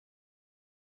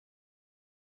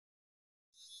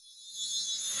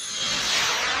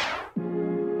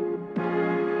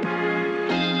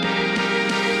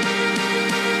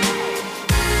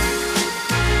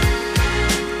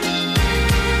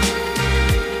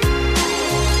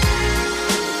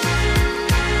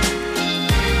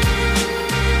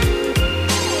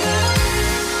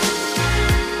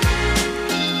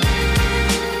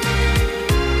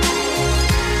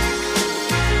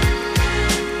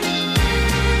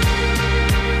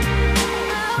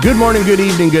Good morning, good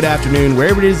evening, good afternoon,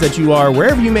 wherever it is that you are,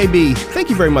 wherever you may be, thank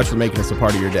you very much for making us a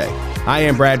part of your day. I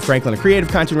am Brad Franklin, a creative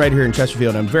content writer here in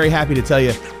Chesterfield. I'm very happy to tell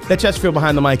you that Chesterfield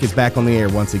Behind the Mic is back on the air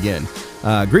once again.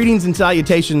 Greetings and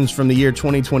salutations from the year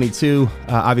 2022.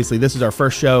 Obviously, this is our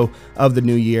first show of the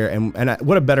new year, and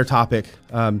what a better topic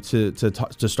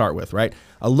to start with, right?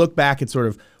 A look back at sort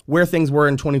of where things were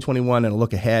in 2021 and a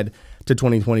look ahead to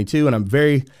 2022, and I'm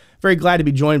very, very glad to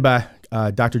be joined by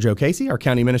Dr. Joe Casey, our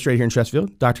county administrator here in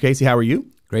Chesterfield. Dr. Casey, how are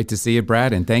you? Great to see you,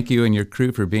 Brad, and thank you and your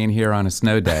crew for being here on a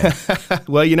snow day.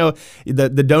 Well, you know, the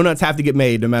donuts have to get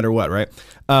made no matter what, right?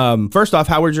 First off,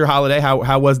 how was your holiday?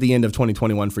 How was the end of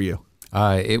 2021 for you?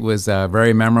 It was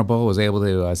very memorable. I was able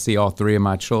to see all three of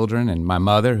my children and my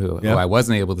mother, who I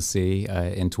wasn't able to see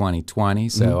in 2020,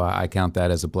 so I count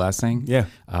that as a blessing. Yeah.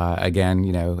 Again,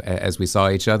 you know, as we saw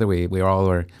each other, we all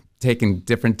were taking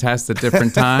different tests at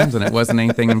different times, and it wasn't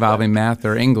anything involving math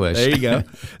or English. There you go.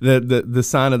 The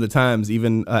sign of the times,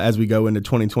 even as we go into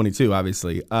 2022,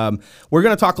 obviously. We're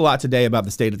going to talk a lot today about the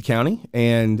state of the county,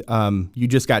 and you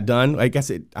just got done. I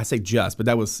guess I say just, but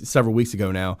that was several weeks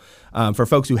ago now. For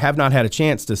folks who have not had a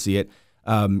chance to see it,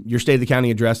 your State of the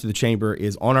County address to the chamber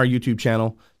is on our YouTube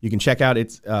channel. You can check out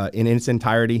it in its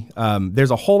entirety.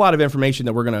 There's a whole lot of information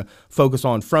that we're going to focus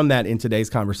on from that in today's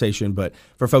conversation. But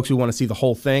for folks who want to see the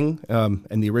whole thing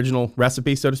and the original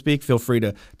recipe, so to speak, feel free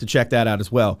to check that out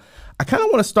as well. I kind of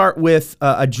want to start with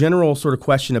a general sort of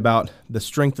question about the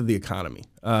strength of the economy.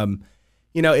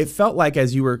 You know, it felt like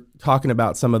as you were talking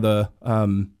about some of the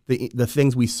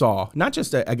things we saw, not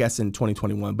just, I guess, in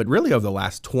 2021, but really over the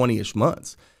last 20-ish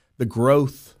months, the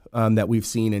growth that we've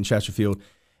seen in Chesterfield.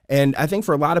 And I think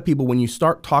for a lot of people, when you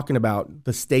start talking about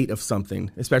the state of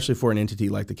something, especially for an entity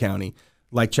like the county,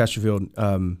 like Chesterfield,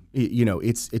 you know,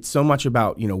 it's so much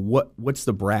about, you know, what's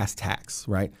the brass tacks,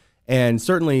 right? And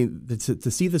certainly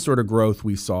to see the sort of growth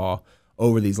we saw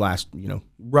over these last, you know,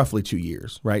 roughly 2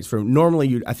 years, right? So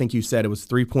normally, I think you said it was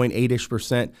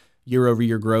 3.8-ish%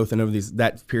 year-over-year growth, and over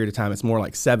that period of time, it's more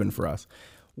like 7 for us.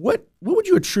 What would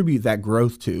you attribute that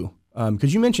growth to?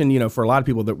 Because you mentioned, you know, for a lot of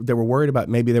people that they were worried about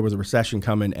maybe there was a recession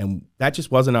coming, and that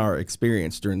just wasn't our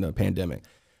experience during the pandemic.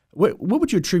 What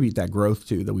would you attribute that growth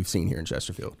to that we've seen here in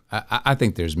Chesterfield? I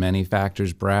think there's many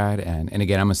factors, Brad. And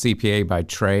again, I'm a CPA by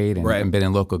trade and been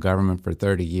in local government for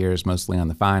 30 years, mostly on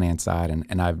the finance side.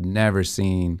 And I've never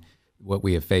seen what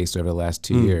we have faced over the last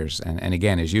 2 years. And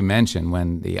again, as you mentioned,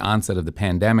 when the onset of the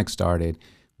pandemic started,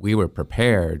 we were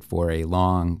prepared for a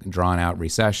long, drawn-out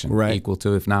recession, equal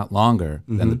to, if not longer,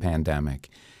 than the pandemic.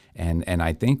 And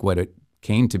I think what it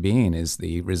came to being is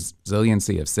the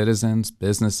resiliency of citizens,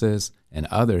 businesses, and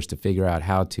others to figure out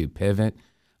how to pivot.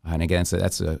 And again, so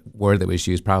that's a word that was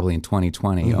used probably in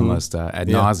 2020 almost ad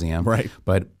nauseum. Right.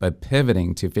 But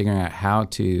pivoting to figuring out how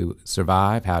to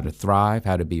survive, how to thrive,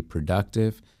 how to be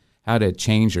productive, how to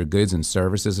change your goods and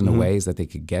services in ways that they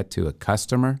could get to a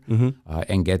customer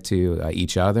and get to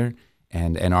each other.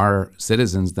 And our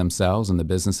citizens themselves and the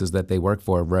businesses that they work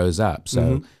for rose up.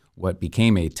 So what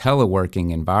became a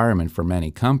teleworking environment for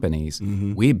many companies,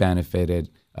 we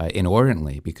benefited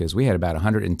inordinately because we had about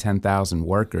 110,000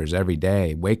 workers every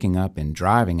day waking up and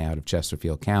driving out of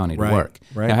Chesterfield County to work.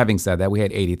 Now, having said that, we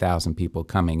had 80,000 people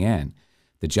coming in.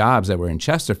 The jobs that were in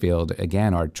Chesterfield,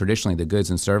 again, are traditionally the goods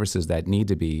and services that need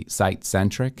to be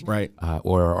site-centric,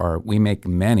 or we make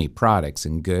many products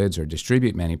and goods or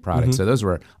distribute many products. So those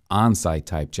were on-site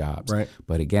type jobs.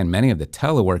 But again, many of the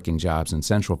teleworking jobs in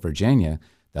Central Virginia,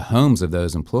 the homes of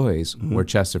those employees were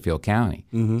Chesterfield County.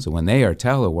 So when they are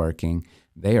teleworking,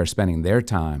 they are spending their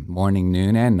time, morning,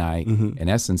 noon, and night, in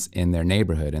essence, in their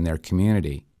neighborhood, in their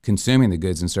community, consuming the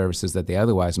goods and services that they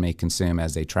otherwise may consume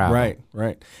as they travel.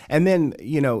 Right. And then,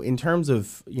 you know, in terms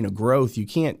of, you know, growth, you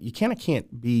kind of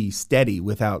can't be steady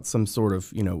without some sort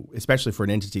of, you know, especially for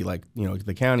an entity like, you know,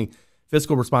 the county,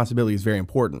 fiscal responsibility is very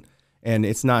important. And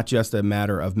it's not just a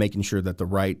matter of making sure that the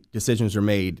right decisions are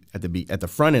made at the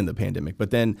front end of the pandemic. But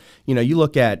then, you know, you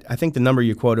look at, I think the number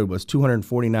you quoted was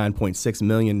 $249.6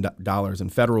 million in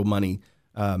federal money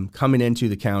coming into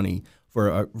the county for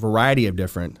a variety of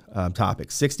different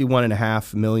topics.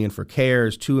 $61.5 million for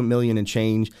CARES, $2 million and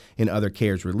change in other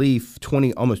CARES relief,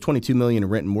 almost $22 million in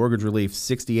rent and mortgage relief,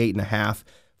 $68.5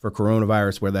 for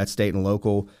coronavirus, where that's state and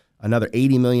local, another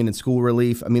 $80 million in school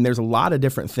relief. I mean, there's a lot of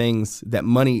different things that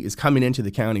money is coming into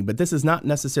the county, but this is not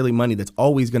necessarily money that's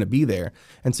always going to be there.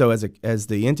 And so as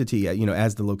the entity, you know,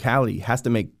 as the locality has to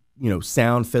make, you know,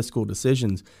 sound fiscal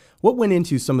decisions. What went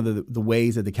into some of the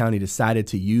ways that the county decided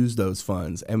to use those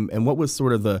funds, and what was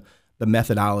sort of the the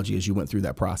methodology as you went through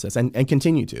that process and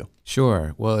continue to?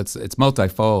 Sure. Well, it's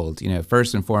multifold.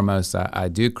 First and foremost, I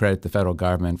do credit the federal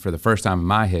government for the first time in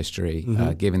my history,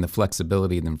 giving the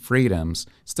flexibility and freedoms,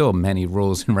 still many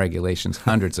rules and regulations,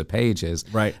 hundreds of pages,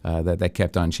 that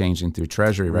kept on changing through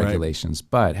Treasury regulations.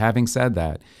 But having said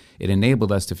that, it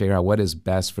enabled us to figure out what is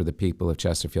best for the people of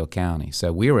Chesterfield County.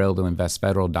 So we were able to invest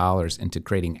federal dollars into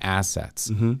creating assets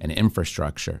and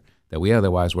infrastructure that we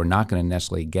otherwise were not going to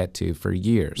necessarily get to for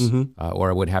years,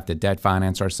 or would have to debt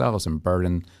finance ourselves and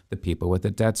burden the people with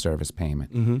a debt service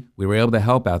payment. We were able to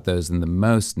help out those in the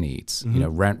most needs,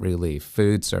 rent relief,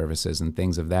 food services, and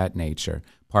things of that nature,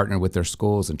 partner with their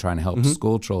schools and trying to help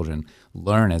school children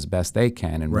learn as best they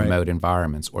can in remote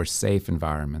environments or safe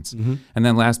environments. And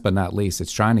then last but not least,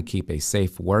 it's trying to keep a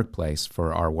safe workplace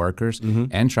for our workers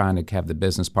and trying to have the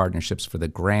business partnerships for the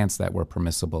grants that were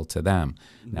permissible to them.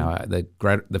 Now,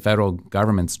 the federal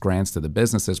government's grants to the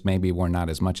businesses maybe were not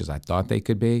as much as I thought they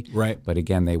could be, but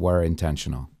again, they were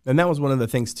intentional. And that was one of the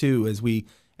things too, as we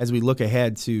look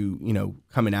ahead to,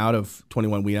 coming out of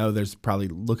 21, we know there's probably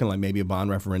looking like maybe a bond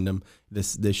referendum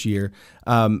this year.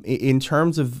 In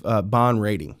terms of bond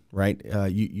rating, right?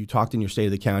 You talked in your State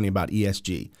of the County about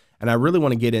ESG, and I really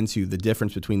want to get into the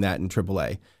difference between that and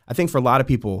AAA. I think for a lot of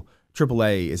people,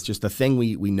 AAA is just a thing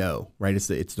we know, right?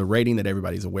 It's the rating that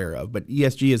everybody's aware of, but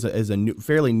ESG is a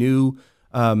fairly new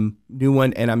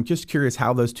one, and I'm just curious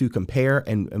how those two compare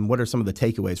and what are some of the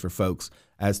takeaways for folks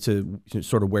as to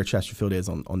sort of where Chesterfield is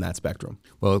on that spectrum.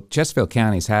 Well, Chesterfield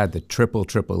County's had the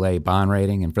AAA bond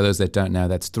rating, and for those that don't know,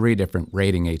 that's 3 different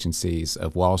rating agencies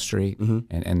of Wall Street,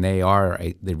 and they are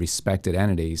the respected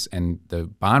entities, and the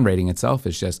bond rating itself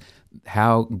is just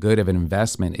how good of an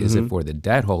investment is it for the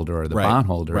debt holder or the bond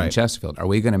holder in Chesterfield? Are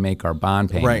we going to make our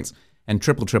bond payments? And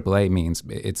AAA means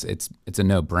it's a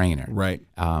no-brainer. Right.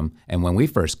 And when we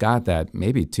first got that,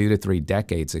 maybe 2 to 3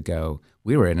 decades ago,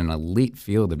 we were in an elite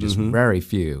field of just very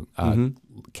few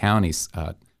counties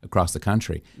across the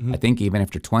country. I think even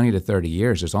after 20 to 30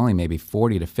 years, there's only maybe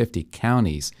 40 to 50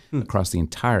 counties across the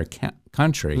entire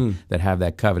country that have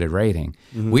that coveted rating.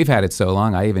 We've had it so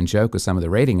long, I even joke with some of the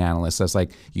rating analysts, I was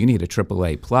like, you need a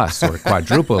AAA plus or a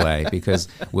quadruple A because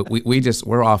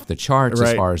we're off the charts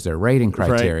as far as their rating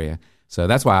criteria. So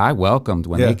that's why I welcomed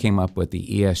when they came up with the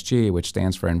ESG, which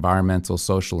stands for environmental,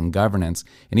 social, and governance,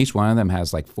 and each one of them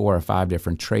has like 4 or 5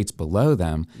 different traits below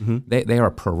them. They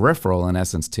are peripheral, in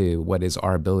essence, to what is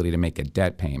our ability to make a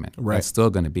debt payment. That's still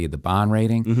going to be the bond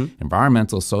rating.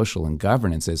 Environmental, social, and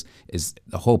governance is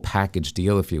the whole package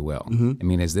deal, if you will. I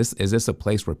mean, is this a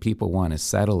place where people want to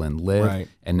settle and live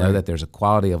and know that there's a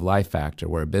quality of life factor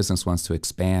where a business wants to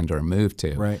expand or move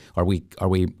to? Are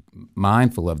we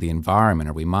mindful of the environment?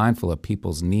 Are we mindful of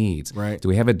people's needs? Do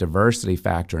we have a diversity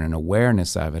factor and an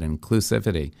awareness of it, and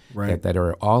inclusivity that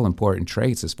are all important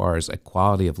traits as far as a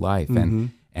quality of life?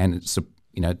 And so,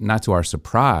 not to our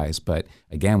surprise, but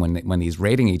again, when these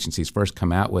rating agencies first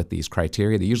come out with these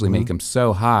criteria, they usually make them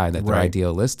so high that they're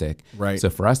idealistic. So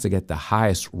for us to get the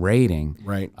highest rating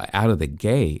out of the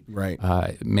gate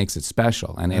makes it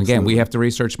special. And again, we have to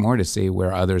research more to see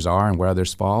where others are and where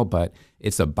others fall, but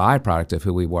it's a byproduct of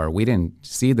who we were. We didn't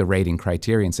see the rating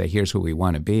criteria and say, here's who we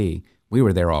want to be. We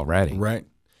were there already. When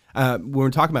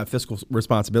we're talking about fiscal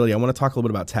responsibility, I want to talk a little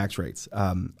bit about tax rates.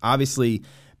 Obviously,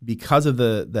 because of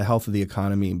the health of the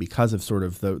economy and because of sort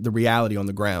of the reality on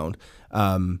the ground,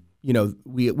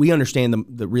 we understand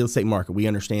the real estate market. We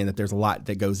understand that there's a lot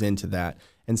that goes into that.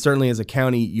 And certainly as a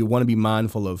county, you want to be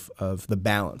mindful of the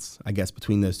balance, I guess,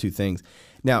 between those two things.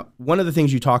 Now, one of the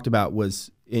things you talked about was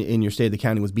in your State of the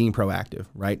County was being proactive,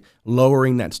 right?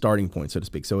 Lowering that starting point, so to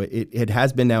speak. So it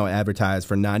has been now advertised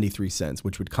for 93 cents,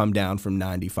 which would come down from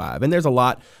 95. And there's a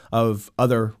lot of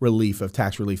other relief, of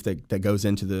tax relief that goes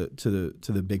into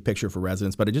the big picture for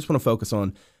residents. But I just want to focus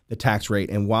on the tax rate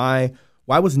and why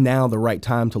was now the right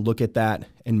time to look at that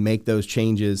and make those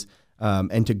changes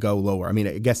and to go lower. I mean,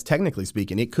 I guess technically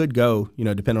speaking, it could go,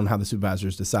 depending on how the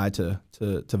supervisors decide to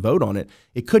vote on it,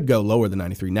 it could go lower than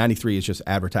 93. 93 is just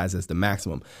advertised as the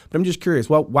maximum. But I'm just curious,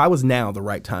 why was now the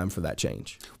right time for that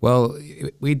change? Well,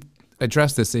 we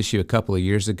addressed this issue a couple of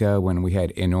years ago when we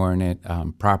had inordinate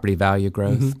property value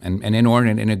growth, and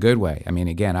inordinate in a good way. I mean,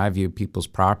 again, I view people's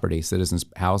property, citizens'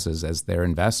 houses, as their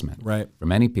investment. For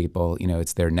many people,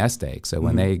 it's their nest egg. So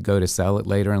when they go to sell it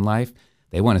later in life,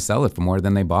 they want to sell it for more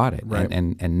than they bought it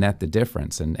and net the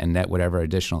difference and net whatever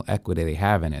additional equity they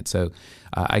have in it. So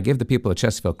I give the people at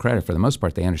Chesterfield credit. For the most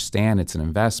part, they understand it's an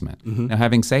investment. Now,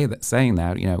 having saying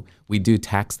that, we do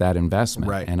tax that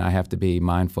investment, and I have to be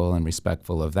mindful and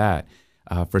respectful of that.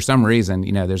 For some reason,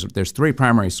 there's three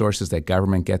primary sources that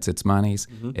government gets its monies.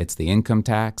 It's the income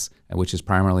tax, which is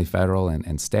primarily federal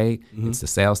and state. It's the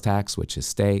sales tax, which is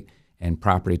state, and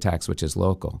property tax, which is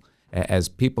local. As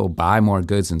people buy more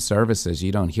goods and services,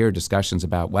 you don't hear discussions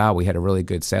about, wow, we had a really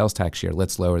good sales tax year,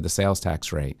 let's lower the sales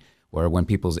tax rate. Or when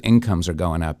people's incomes are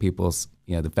going up,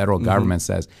 the federal government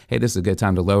says, hey, this is a good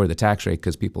time to lower the tax rate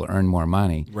because people earn more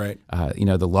money. Right.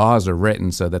 The laws are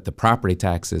written so that the property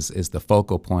tax is the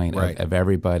focal point of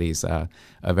everybody's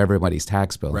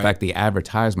tax bill. In fact, the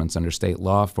advertisements under state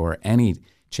law for any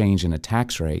change in a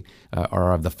tax rate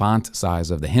are of the font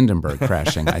size of the Hindenburg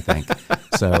crashing, I think.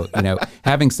 So,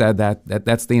 having said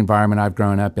that's the environment I've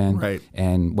grown up in. Right.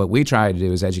 And what we try to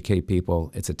do is educate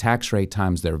people. It's a tax rate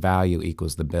times their value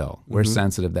equals the bill. We're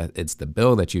sensitive that it's the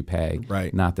bill that you pay,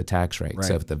 not the tax rate. Right.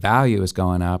 So if the value is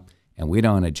going up and we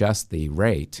don't adjust the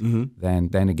rate, then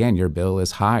again, your bill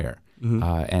is higher.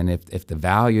 And if the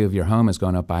value of your home is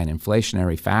going up by an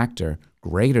inflationary factor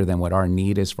greater than what our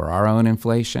need is for our own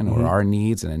inflation or our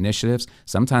needs and initiatives,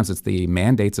 sometimes it's the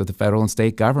mandates of the federal and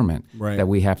state government that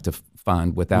we have to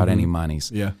fund without any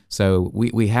monies. Yeah. So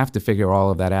we have to figure all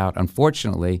of that out.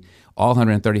 Unfortunately, all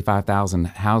 135,000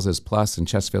 houses plus in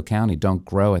Chesterfield County don't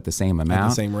grow at the same amount. At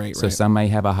the same rate, So some may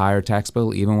have a higher tax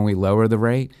bill even when we lower the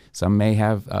rate. Some may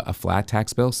have a flat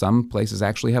tax bill. Some places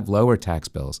actually have lower tax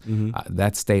bills.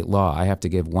 That's state law. I have to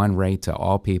give one rate to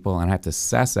all people, and I have to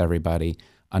assess everybody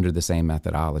under the same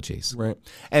methodologies. Right.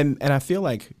 And I feel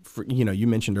like, you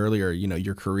mentioned earlier,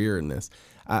 your career in this.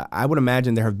 I would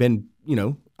imagine there have been,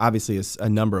 obviously a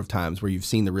number of times where you've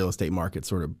seen the real estate market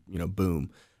sort of,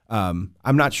 boom. I'm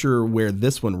not sure where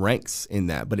this one ranks in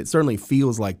that, but it certainly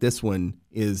feels like this one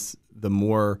is the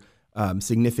more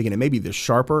significant and maybe the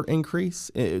sharper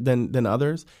increase than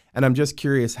others. And I'm just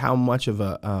curious how much of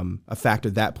a factor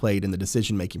that played in the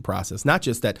decision-making process. Not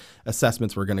just that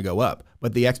assessments were going to go up,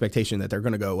 but the expectation that they're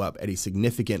going to go up at a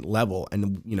significant level,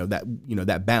 and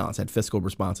that balance, that fiscal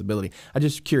responsibility. I'm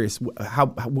just curious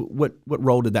what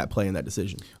role did that play in that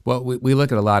decision? Well, we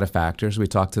look at a lot of factors. We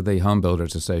talk to the Home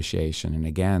Builders Association, and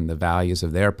again, the values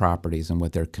of their properties and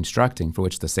what they're constructing, for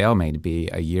which the sale may be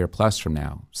a year plus from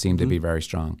now, seem to be very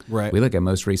strong. Right. We look at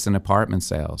most recent apartment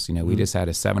sales. We just had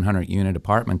a 700-unit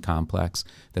apartment complex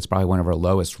that's probably one of our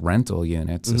lowest rental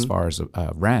units as far as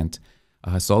rent,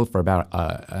 sold for about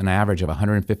an average of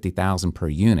 $150,000 per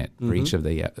unit for each of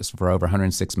the for over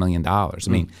 $106 million. I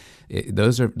mean,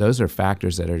 those are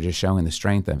factors that are just showing the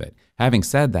strength of it. Having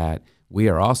said that, we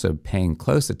are also paying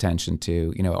close attention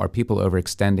to, are people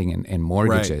overextending in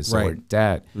mortgages or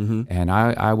debt? And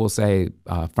I will say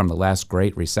from the last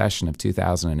great recession of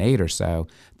 2008 or so,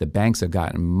 the banks have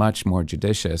gotten much more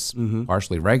judicious,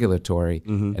 partially regulatory,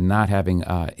 and not having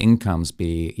incomes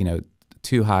be,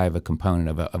 too high of a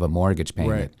component of a mortgage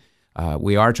payment.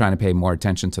 We are trying to pay more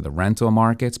attention to the rental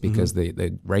markets because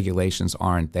the regulations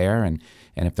aren't there. And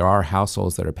if there are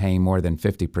households that are paying more than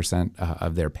 50%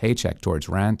 of their paycheck towards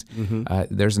rent,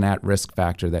 there's an at-risk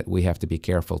factor that we have to be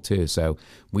careful too. So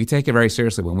we take it very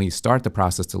seriously. When we start the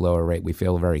process to lower rate, we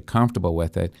feel very comfortable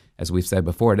with it. As we've said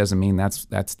before, it doesn't mean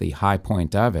that's the high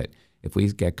point of it. If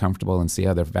we get comfortable and see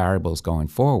other variables going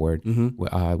forward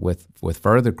with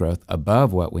further growth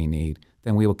above what we need,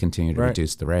 then we will continue to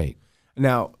reduce the rate.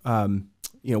 Now,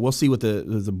 we'll see what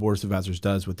the Board of Supervisors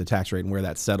does with the tax rate and where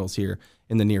that settles here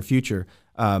in the near future.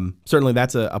 Certainly,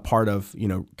 that's a part of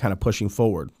kind of pushing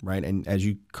forward, right? And as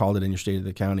you called it in your State of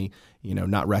the County,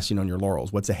 not resting on your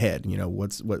laurels. What's ahead?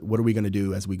 What are we going to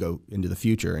do as we go into the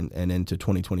future and into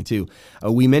 2022?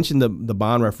 We mentioned the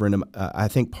bond referendum. I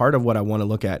think part of what I want to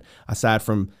look at, aside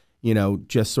from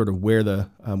just sort of where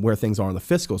things are on the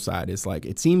fiscal side, is like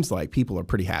it seems like people are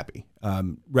pretty happy,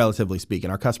 relatively speaking.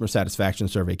 Our customer satisfaction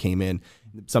survey came in,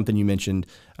 something you mentioned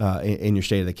in your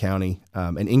State of the County,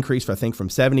 an increase, I think, from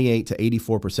 78 to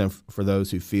 84% for those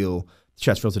who feel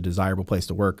Chesterfield's a desirable place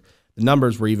to work. The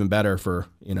numbers were even better for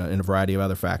in a variety of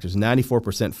other factors.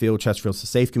 94% feel Chesterfield's a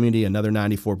safe community. Another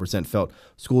 94% felt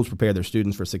schools prepare their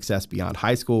students for success beyond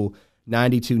high school.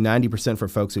 90% for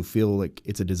folks who feel like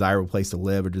it's a desirable place to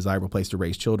live, a desirable place to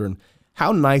raise children.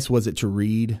 How nice was it to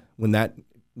read when that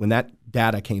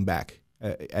data came back,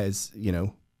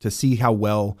 to see how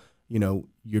well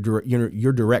your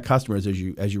direct customers, as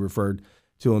you referred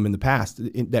to them in the past,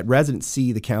 that residents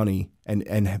see the county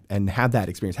and have that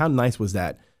experience. How nice was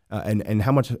that? And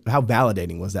how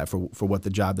validating was that for what the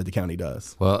job that the county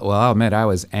does? Well, I'll admit I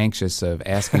was anxious of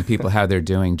asking people how they're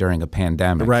doing during a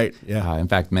pandemic. Right. Yeah. In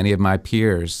fact, many of my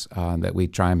peers that we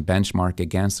try and benchmark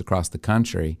against across the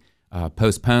country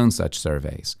postpone such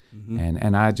surveys.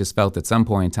 And I just felt at some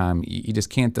point in time, you just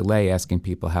can't delay asking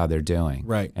people how they're doing.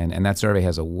 Right. And that survey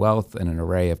has a wealth and an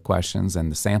array of questions,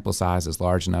 and the sample size is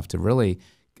large enough to really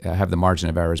have the margin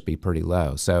of errors be pretty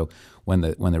low. So when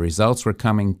the results were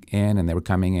coming in, and they were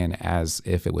coming in as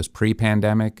if it was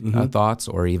pre-pandemic thoughts,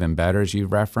 or even better, as you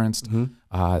referenced,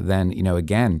 then,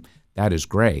 again, that is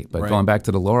great. But going back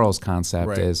to the laurels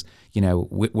concept is,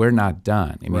 we're not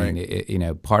done. I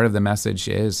mean, part of the message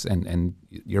is, and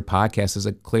your podcast is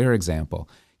a clear example,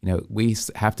 we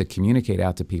have to communicate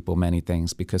out to people many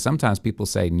things, because sometimes people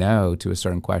say no to a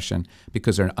certain question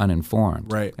because they're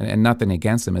uninformed. Right. And nothing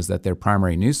against them, is that their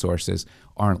primary news sources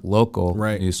aren't local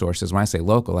news sources. When I say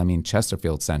local, I mean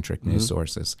Chesterfield-centric news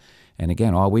sources. And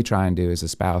again, all we try and do is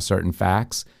espouse certain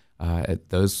facts.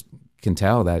 Those can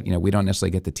tell that, we don't necessarily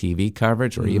get the TV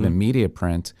coverage or even media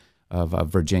print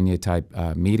of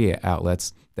Virginia-type media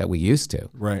outlets that we used to.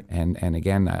 Right. And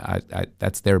again, I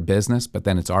that's their business, but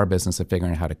then it's our business of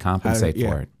figuring out how to compensate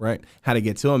for it. Right. How to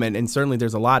get to them. And certainly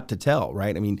there's a lot to tell,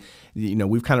 right? I mean,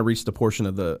 we've kind of reached the portion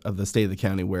of the state of the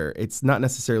county where it's not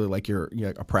necessarily like you're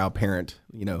a proud parent,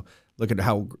 look at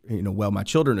how well my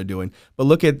children are doing, but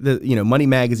look at the Money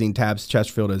Magazine tabs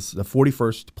Chesterfield as the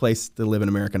 41st place to live in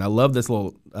America. And I love this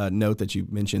little note that you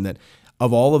mentioned, that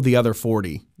of all of the other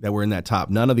 40 that were in that top,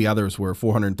 none of the others were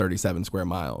 437 square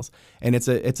miles. And it's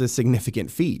a significant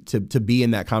feat to be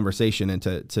in that conversation and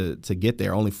to get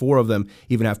there. Only 4 of them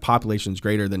even have populations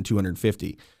greater than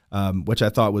 250. Which I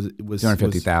thought was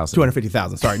 250,000.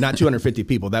 250,000. Sorry, not 250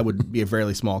 people. That would be a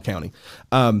fairly small county.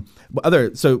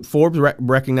 So Forbes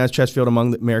recognized Chesterfield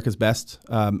among America's best,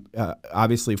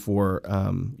 obviously for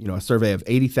a survey of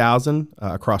 80,000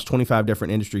 across 25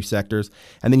 different industry sectors,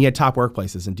 and then you had top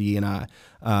workplaces in DE&I.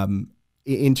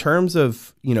 In terms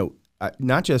of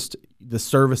not just the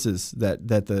services that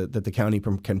the county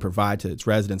can provide to its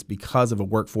residents because of a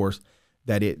workforce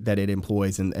that it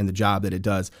employs and the job that it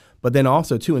does, but then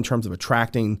also too in terms of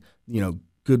attracting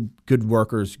good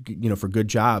workers for good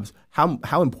jobs.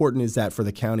 How important is that for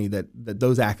the county that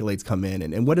those accolades come in,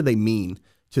 and what do they mean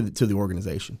to the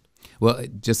organization? Well,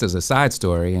 just as a side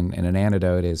story and an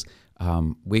anecdote is,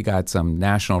 we got some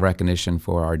national recognition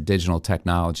for our digital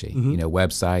technology,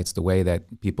 websites, the way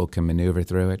that people can maneuver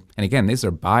through it. And again, these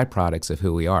are byproducts of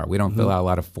who we are. We don't fill out a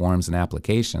lot of forms and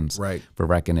applications for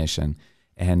recognition.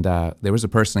 And there was a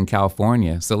person in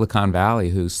California, Silicon Valley,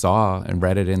 who saw and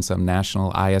read it in some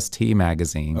national IST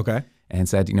magazine. Okay. And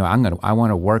said, I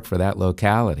want to work for that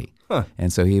locality. Huh.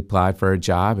 And so he applied for a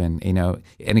job, and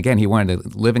and again, he wanted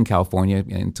to live in California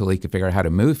until he could figure out how to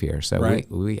move here. So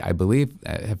we I believe,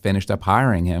 have finished up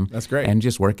hiring him. That's great. And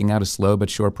just working out a slow but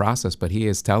sure process. But he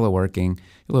is teleworking, a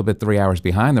little bit 3 hours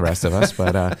behind the rest of us,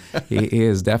 but he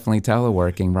is definitely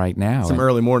teleworking right now. Some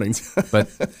early mornings. But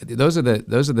those are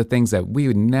the things that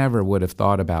we never would have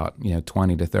thought about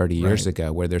 20 to 30 years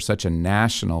ago, where there's such a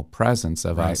national presence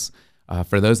of us.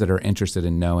 For those that are interested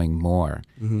in knowing more.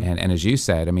 And as you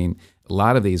said, I mean, a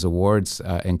lot of these awards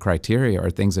and criteria are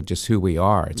things of just who we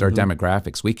are. It's our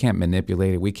demographics. We can't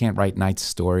manipulate it. We can't write nice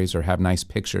stories or have nice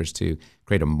pictures to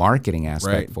create a marketing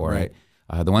aspect for it.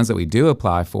 The ones that we do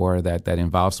apply for that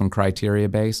involve some criteria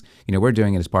base, we're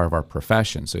doing it as part of our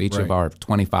profession. So each of our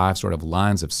 25 sort of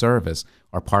lines of service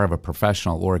are part of a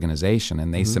professional organization,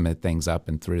 and they submit things up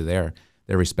and through their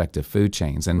respective food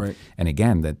chains. And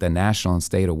again, the national and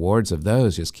state awards of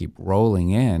those just keep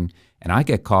rolling in. And I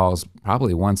get calls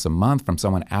probably once a month from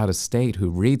someone out of state who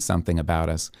reads something about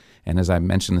us. And as I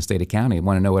mentioned, the state of county,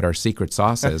 want to know what our secret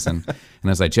sauce is. And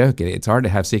as I joke, it's hard to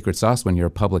have secret sauce when you're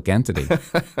a public entity.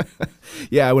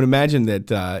 Yeah, I would imagine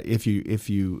that if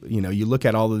you look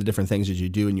at all of the different things that you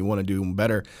do and you want to do them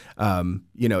better,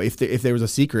 if there was a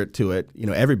secret to it,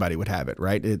 everybody would have it,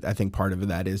 right? I think part of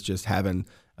that is just having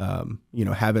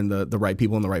having the right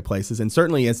people in the right places. And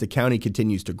certainly as the county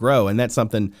continues to grow, and that's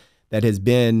something that has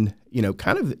been,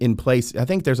 kind of in place. I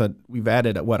think we've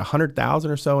added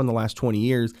 100,000 or so in the last 20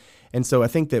 years. And so I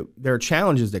think that there are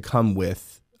challenges that come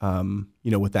with,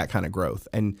 with that kind of growth,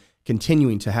 and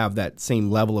continuing to have that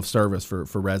same level of service for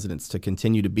residents, to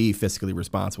continue to be fiscally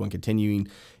responsible and continuing,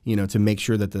 to make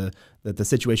sure that the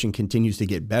situation continues to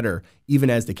get better, even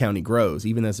as the county grows,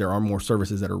 even as there are more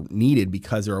services that are needed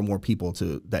because there are more people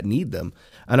that need them.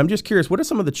 And I'm just curious, what are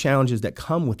some of the challenges that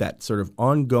come with that sort of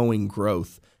ongoing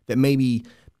growth that maybe,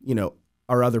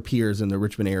 our other peers in the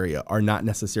Richmond area are not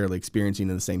necessarily experiencing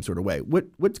in the same sort of way.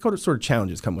 What sort of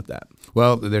challenges come with that?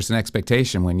 Well, there's an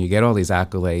expectation when you get all these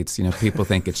accolades. People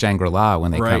think it's Shangri-La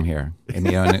when they come here, and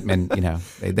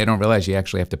they don't realize you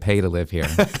actually have to pay to live here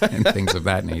and things of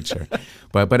that nature.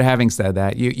 But having said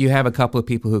that, you have a couple of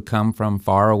people who come from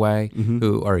far away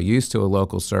who are used to a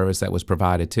local service that was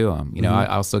provided to them.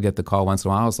 I'll still get the call once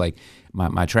in a while. It's like,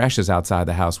 my trash is outside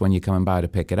the house, when you coming by to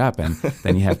pick it up? And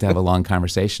then you have to have a long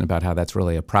conversation about how that's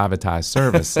really a privatized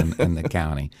service in the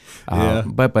county.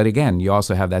 But again, you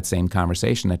also have that same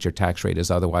conversation that your tax rate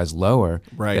is otherwise lower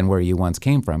than where you once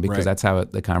came from, because that's how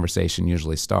the conversation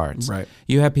usually starts.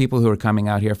 You have people who are coming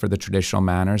out here for the traditional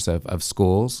manners of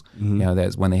schools.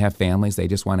 That's when they have families, they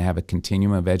just want to have a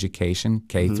continuum of education,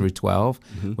 K through 12,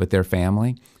 with their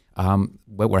family.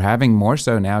 What we're having more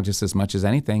so now, just as much as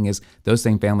anything, is those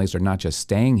same families are not just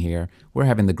staying here. We're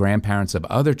having the grandparents of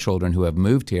other children who have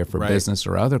moved here for business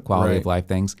or other quality of life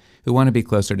things who want to be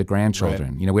closer to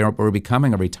grandchildren. We're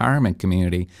becoming a retirement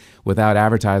community without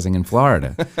advertising in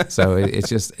Florida. So it's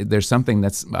just, there's something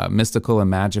that's mystical and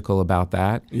magical about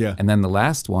that. And then the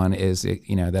last one is,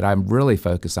 that I'm really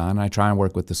focused on, and I try and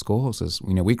work with the schools, is,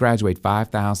 we graduate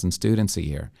 5,000 students a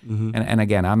year. And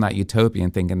again, I'm not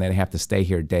utopian thinking they have to stay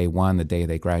here day one, the day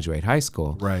they graduate high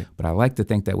school. But I like to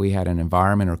think that we had an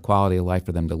environment or quality of life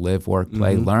for them to live, work,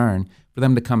 play, learn, for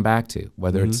them to come back to,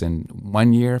 whether it's in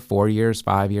 1 year, 4 years,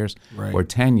 5 years, or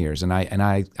 10 years. And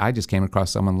I just came across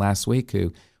someone last week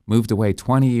who moved away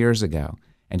 20 years ago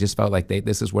and just felt like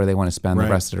this is where they want to spend the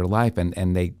rest of their life.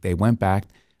 And they went back.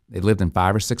 They lived in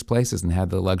 5 or 6 places and had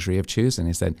the luxury of choosing.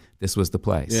 He said this was the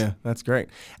place. Yeah, that's great.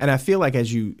 And I feel like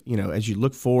as you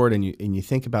look forward and you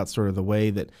think about sort of the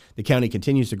way that the county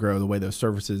continues to grow, the way those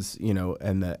services,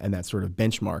 and that sort of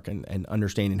benchmark and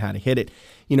understanding how to hit it,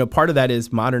 part of that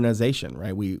is modernization,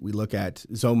 right? We look at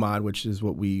ZOMOD, which is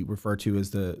what we refer to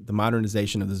as the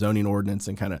modernization of the zoning ordinance,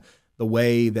 and kind of the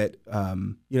way that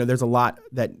there's a lot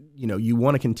that you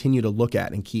want to continue to look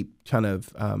at and keep kind of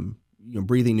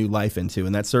breathing new life into,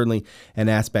 and that's certainly an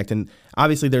aspect. And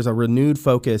obviously there's a renewed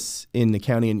focus in the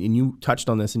county, and you touched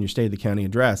on this in your State of the County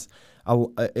address,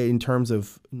 in terms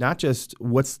of not just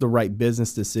what's the right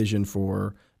business decision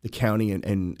for the county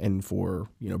and for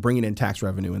bringing in tax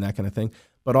revenue and that kind of thing,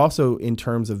 but also in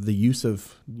terms of the use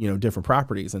of different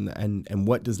properties and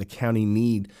what does the county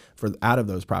need for out of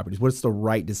those properties. What's the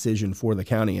right decision for the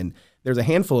county? And there's a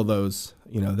handful of those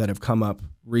that have come up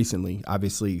recently.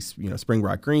 Obviously, Spring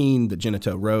Rock Green, the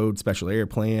Genito Road Special Area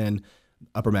Plan,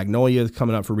 Upper Magnolia is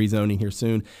coming up for rezoning here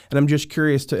soon. And I'm just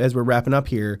curious as we're wrapping up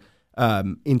here,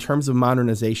 in terms of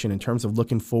modernization, in terms of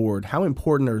looking forward, how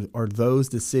important are those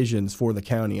decisions for the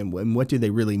county, and what do they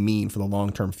really mean for the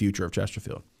long-term future of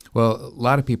Chesterfield? Well, a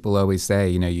lot of people always say,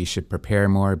 you should prepare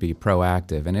more, be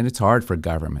proactive. And it's hard for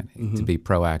government to be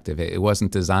proactive. It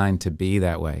wasn't designed to be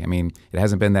that way. I mean, it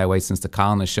hasn't been that way since the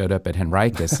colonists showed up at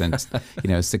Henricus since,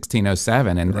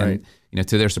 1607. And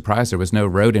to their surprise, there was no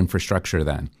road infrastructure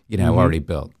then, already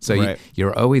built. So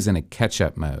you're always in a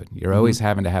catch-up mode. You're always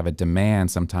having to have a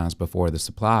demand sometimes before the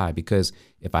supply, because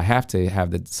if I have to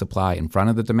have the supply in front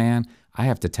of the demand, I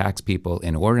have to tax people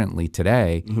inordinately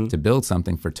today to build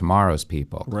something for tomorrow's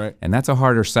people. And that's a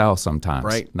harder sell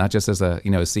sometimes, not just as a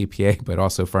CPA, but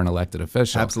also for an elected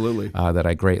official. Absolutely. That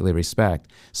I greatly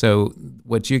respect. So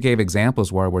what you gave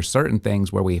examples were certain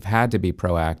things where we've had to be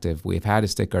proactive. We've had to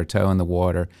stick our toe in the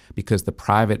water because the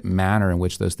private manner in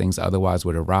which those things otherwise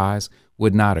would arise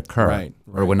would not occur,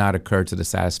 or would not occur to the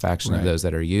satisfaction of those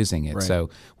that are using it. So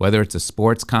whether it's a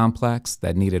sports complex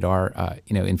that needed our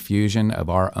infusion of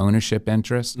our ownership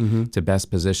interest to best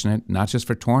position it, not just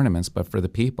for tournaments, but for the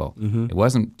people. It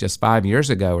wasn't just 5 years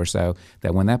ago or so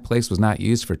that when that place was not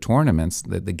used for tournaments,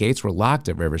 the gates were locked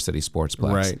at River City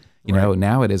Sportsplex.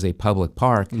 Now it is a public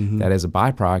park that as a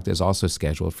byproduct is also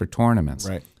scheduled for tournaments.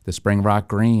 The Spring Rock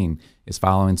Green is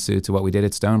following suit to what we did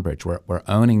at Stonebridge. We're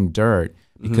owning dirt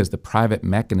because the private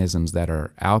mechanisms that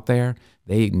are out there,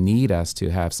 they need us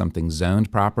to have something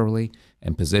zoned properly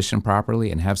and positioned properly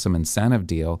and have some incentive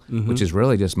deal, which is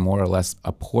really just more or less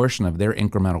a portion of their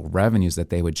incremental revenues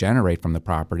that they would generate from the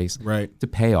properties to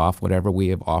pay off whatever we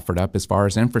have offered up as far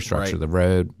as infrastructure, the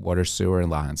road, water, sewer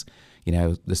lines.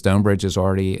 The Stonebridge is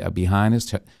already behind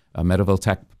us. Meadowville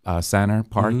Tech Center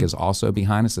Park is also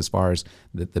behind us as far as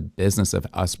the business of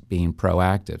us being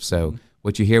proactive. So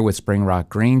what you hear with Spring Rock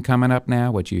Green coming up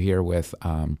now, what you hear with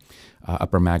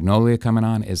Upper Magnolia coming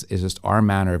on is just our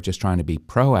manner of just trying to be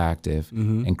proactive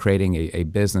and creating a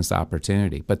business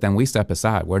opportunity. But then we step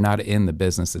aside. We're not in the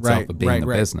business itself of being the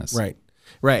business.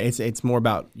 Right. It's more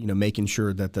about making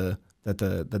sure that the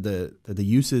the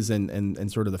uses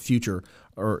and sort of the future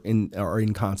are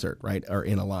in concert, right? Are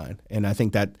in a line. And I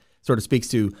think that sort of speaks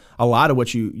to a lot of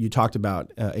what you talked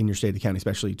about in your state of the county,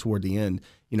 especially toward the end,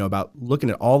 about looking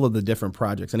at all of the different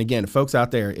projects. And again, folks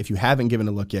out there, if you haven't given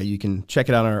a look yet, you can check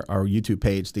it out on our YouTube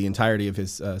page, the entirety of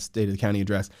his state of the county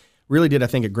address. Really did, I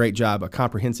think, a great job, a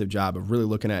comprehensive job of really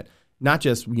looking at not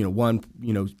just one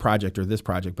project or this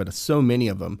project, but so many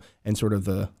of them, and sort of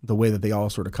the way that they all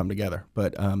sort of come together.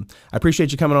 But I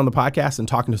appreciate you coming on the podcast and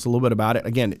talking to us a little bit about it.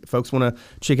 Again, folks want to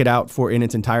check it out in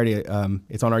its entirety.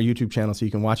 It's on our YouTube channel, so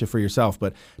you can watch it for yourself.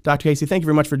 But Dr. Casey, thank you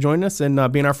very much for joining us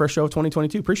and being our first show of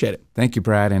 2022. Appreciate it. Thank you,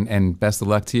 Brad, and best of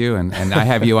luck to you. And I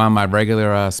have you on my regular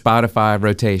Spotify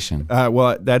rotation.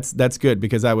 Well, that's good,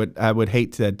 because I would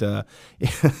hate that.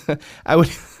 I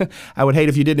would hate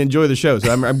if you didn't enjoy the show.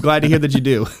 So I'm glad to hear that you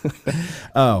do.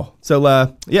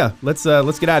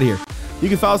 Let's get out of here. You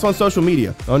can follow us on social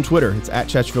media. On Twitter, it's at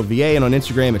Chesterfield VA, and on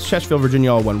Instagram, it's Chesterfield,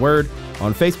 Virginia, all one word.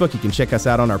 On Facebook, you can check us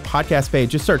out on our podcast page.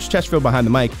 Just search Chesterfield Behind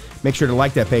the Mic. Make sure to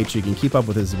like that page so you can keep up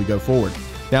with us as we go forward.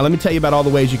 Now, let me tell you about all the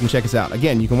ways you can check us out.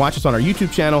 Again, you can watch us on our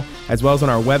YouTube channel, as well as on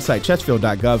our website,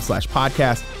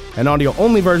 chesterfield.gov/podcast. An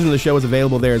audio-only version of the show is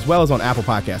available there, as well as on Apple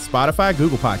Podcasts, Spotify,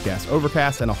 Google Podcasts,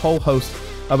 Overcast, and a whole host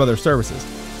of other services.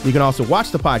 You can also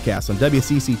watch the podcast on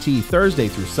WCCT Thursday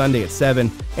through Sunday at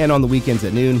 7 and on the weekends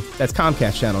at noon. That's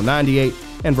Comcast Channel 98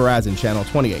 and Verizon Channel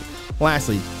 28.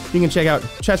 Lastly, you can check out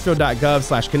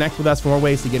chesterfield.gov/connect with us for more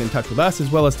ways to get in touch with us,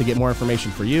 as well as to get more information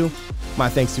for you. My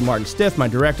thanks to Martin Stith, my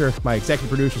director, my executive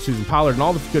producer, Susan Pollard, and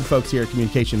all the good folks here at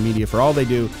Communication Media for all they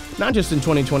do, not just in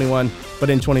 2021, but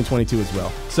in 2022 as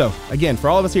well. So, again, for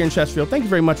all of us here in Chesterfield, thank you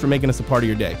very much for making us a part of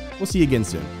your day. We'll see you again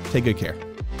soon. Take good care.